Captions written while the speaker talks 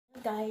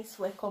Guys,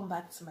 welcome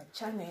back to my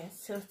channel.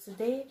 So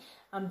today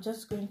I'm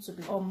just going to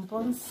be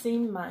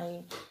unboxing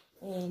my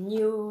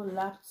new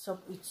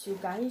laptop with you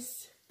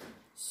guys.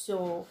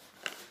 So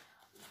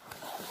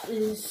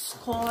it's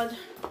called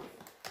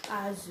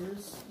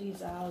Asus. This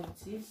is how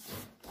it is.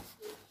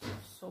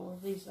 So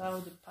this is how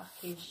the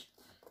package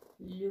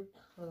look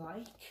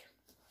like.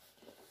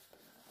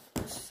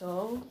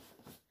 So,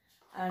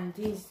 and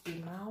this is the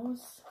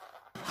mouse.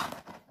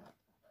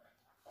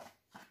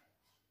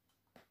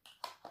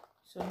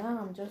 So now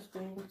I'm just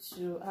going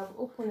to, I've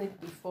opened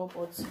it before,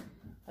 but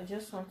I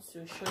just want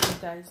to show you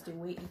guys the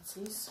way it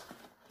is.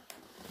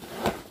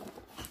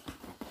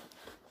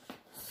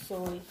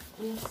 So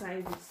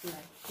inside it's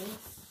like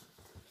this.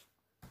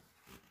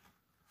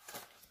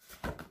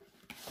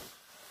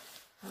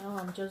 Now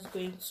I'm just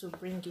going to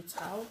bring it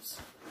out.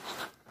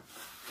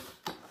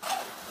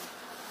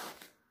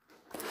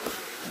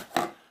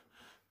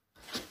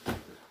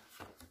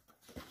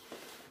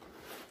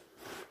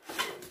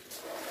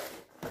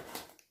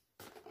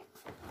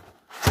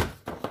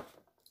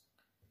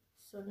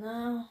 So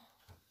now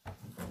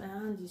my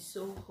hand is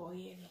so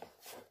oily.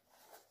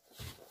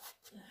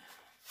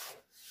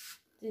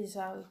 This is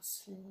how it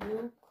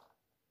looks.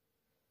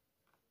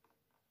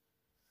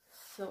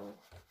 So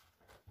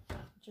I'm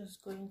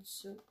just going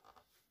to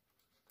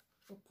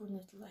open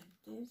it like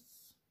this.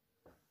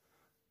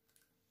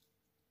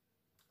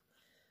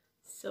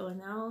 So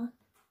now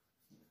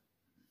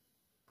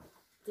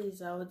this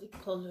is how the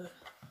color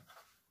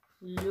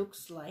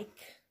looks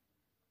like.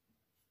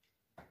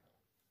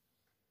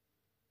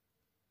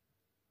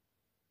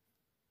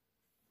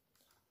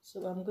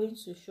 So I'm going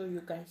to show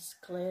you guys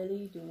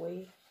clearly the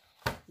way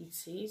it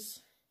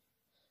is.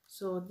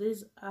 So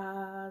this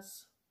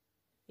has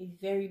a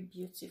very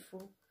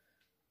beautiful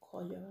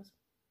color.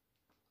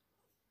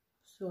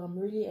 So I'm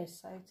really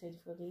excited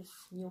for this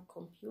new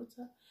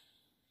computer.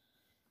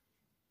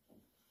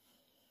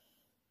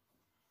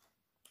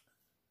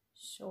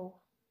 So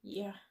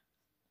yeah,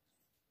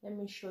 let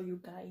me show you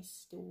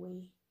guys the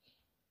way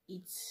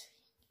it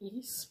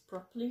is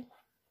properly.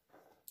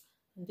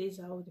 And this is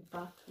how the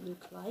back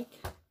look like.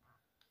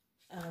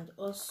 And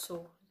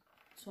also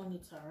turn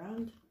it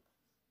around.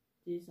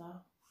 This is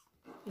how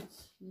it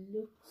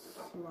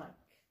looks like.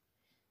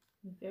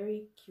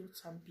 Very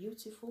cute and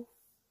beautiful.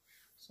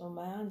 So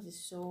my hand is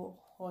so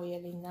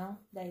oily now.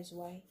 That is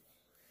why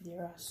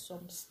there are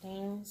some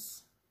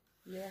stains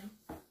here.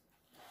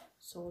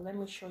 So let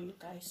me show you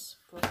guys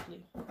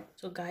properly.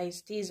 So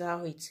guys, this is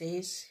how it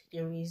is.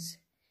 There is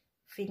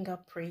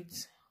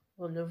fingerprints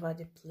all over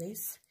the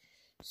place.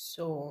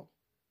 So,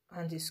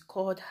 and it's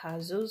called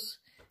Asus.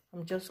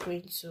 I'm just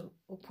going to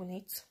open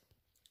it.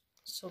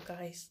 So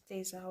guys,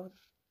 this is how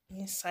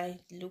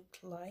inside look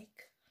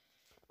like.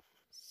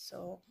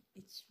 So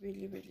it's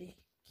really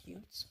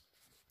cute.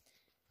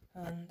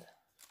 And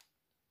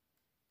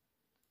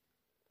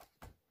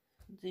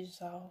this is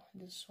how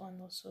this one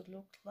also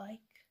looked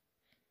like.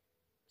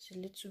 It's a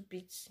little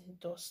bit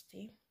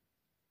dusty.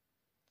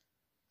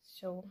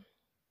 So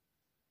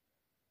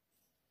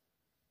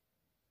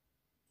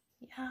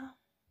yeah,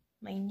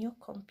 my new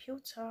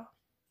computer.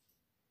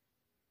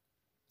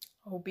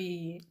 I'll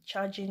be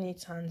charging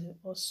it and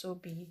also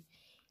be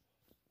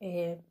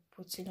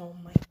putting all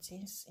my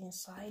things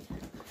inside.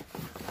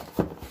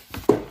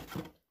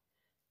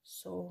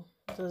 So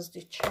there's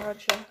the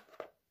charger.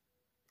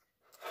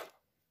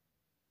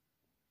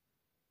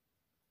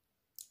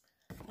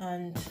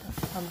 And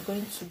I'm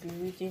going to be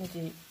reading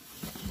the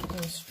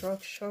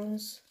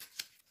instructions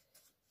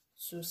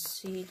to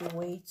see the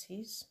way it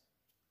is.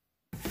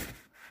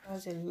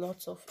 There's a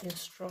lot of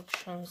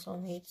instructions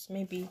on it,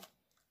 maybe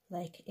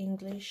like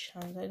English,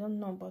 and I don't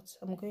know, but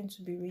I'm going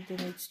to be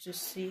reading it to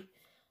see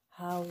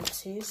how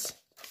it is.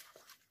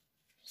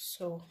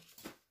 So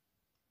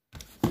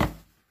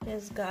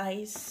yes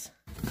guys,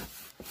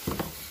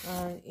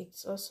 and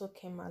it also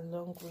came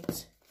along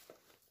with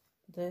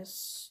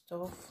this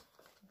stuff,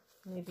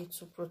 maybe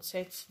to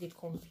protect the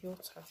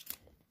computer.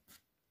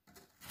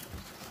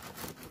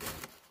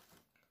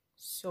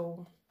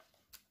 So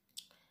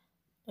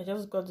I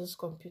just got this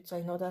computer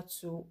in order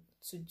to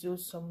do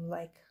some,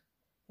 like,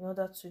 in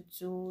order to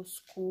do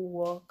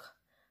schoolwork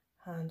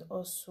and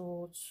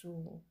also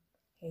to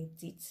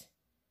edit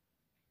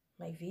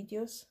my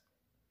videos.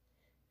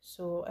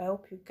 So I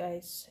hope you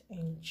guys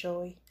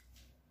enjoy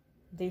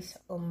this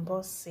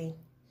unboxing.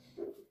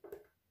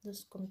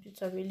 This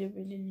computer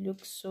really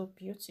looks so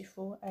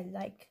beautiful. I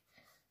like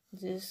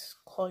this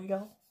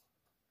color,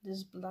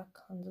 this black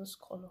and this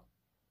color.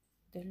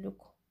 They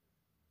look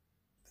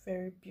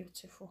very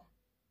beautiful.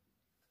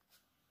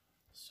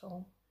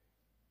 So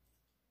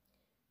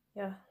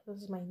yeah,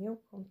 this is my new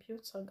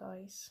computer,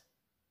 guys.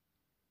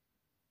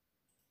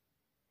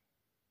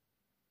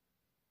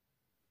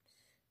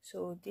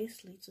 So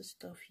this little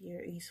stuff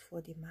here is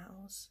for the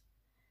mouse.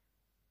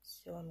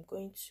 So I'm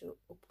going to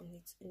open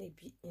it in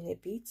a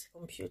bit.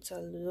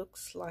 Computer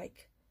looks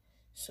like,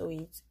 so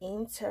it's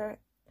Intel,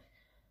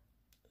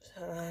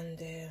 and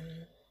it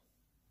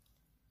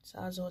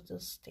has all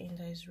this thing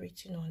that is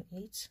written on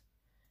it.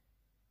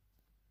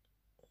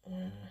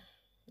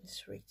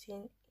 It's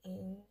written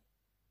in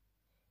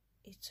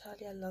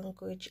Italian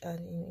language and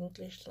in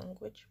English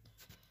language.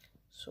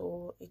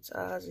 So it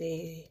has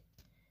a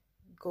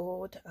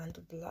gold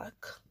and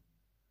black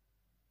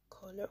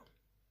color.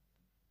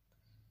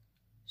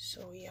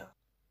 So yeah,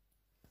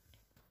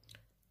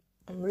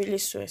 I'm really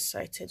so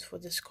excited for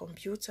this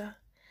computer.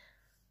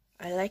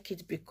 I like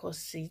it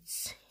because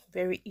it's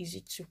very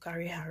easy to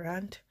carry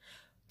around.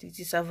 The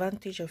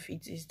disadvantage of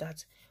it is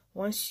that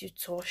once you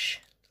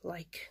touch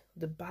like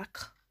the back,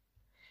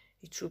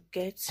 it will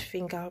get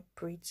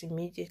fingerprints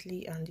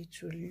immediately, and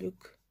it will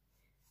look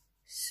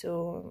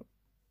so,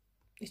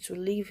 it will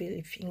leave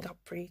a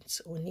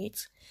fingerprint on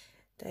it.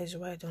 That is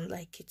why I don't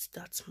like it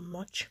that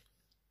much.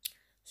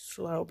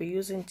 So I'll be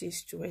using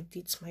this to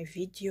edit my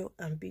video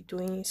and be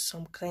doing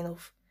some kind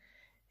of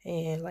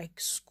like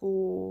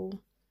school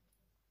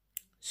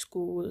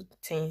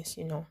things,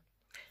 you know.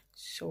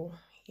 So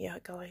yeah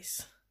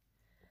guys,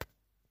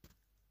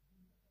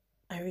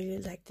 I really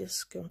like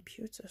this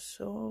computer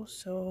so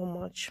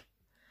much,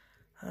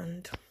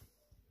 and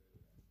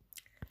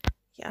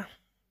yeah.